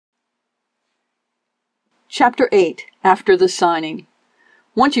Chapter 8. After the signing.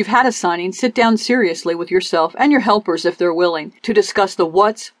 Once you've had a signing, sit down seriously with yourself and your helpers if they're willing to discuss the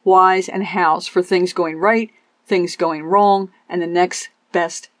what's, why's, and how's for things going right, things going wrong, and the next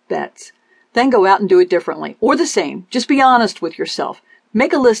best bets. Then go out and do it differently, or the same. Just be honest with yourself.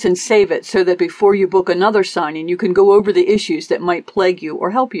 Make a list and save it so that before you book another signing, you can go over the issues that might plague you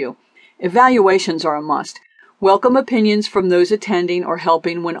or help you. Evaluations are a must. Welcome opinions from those attending or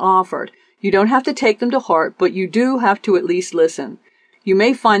helping when offered. You don't have to take them to heart, but you do have to at least listen. You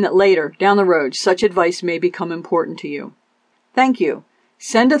may find that later, down the road, such advice may become important to you. Thank you.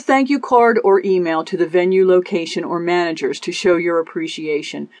 Send a thank you card or email to the venue location or managers to show your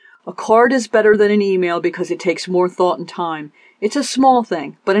appreciation. A card is better than an email because it takes more thought and time. It's a small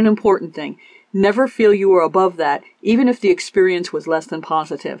thing, but an important thing. Never feel you are above that, even if the experience was less than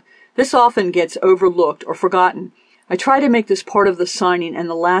positive. This often gets overlooked or forgotten. I try to make this part of the signing and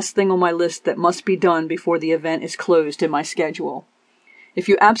the last thing on my list that must be done before the event is closed in my schedule. If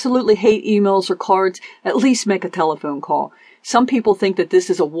you absolutely hate emails or cards, at least make a telephone call. Some people think that this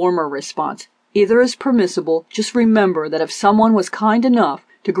is a warmer response. Either is permissible. Just remember that if someone was kind enough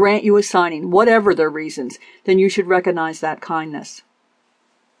to grant you a signing, whatever their reasons, then you should recognize that kindness.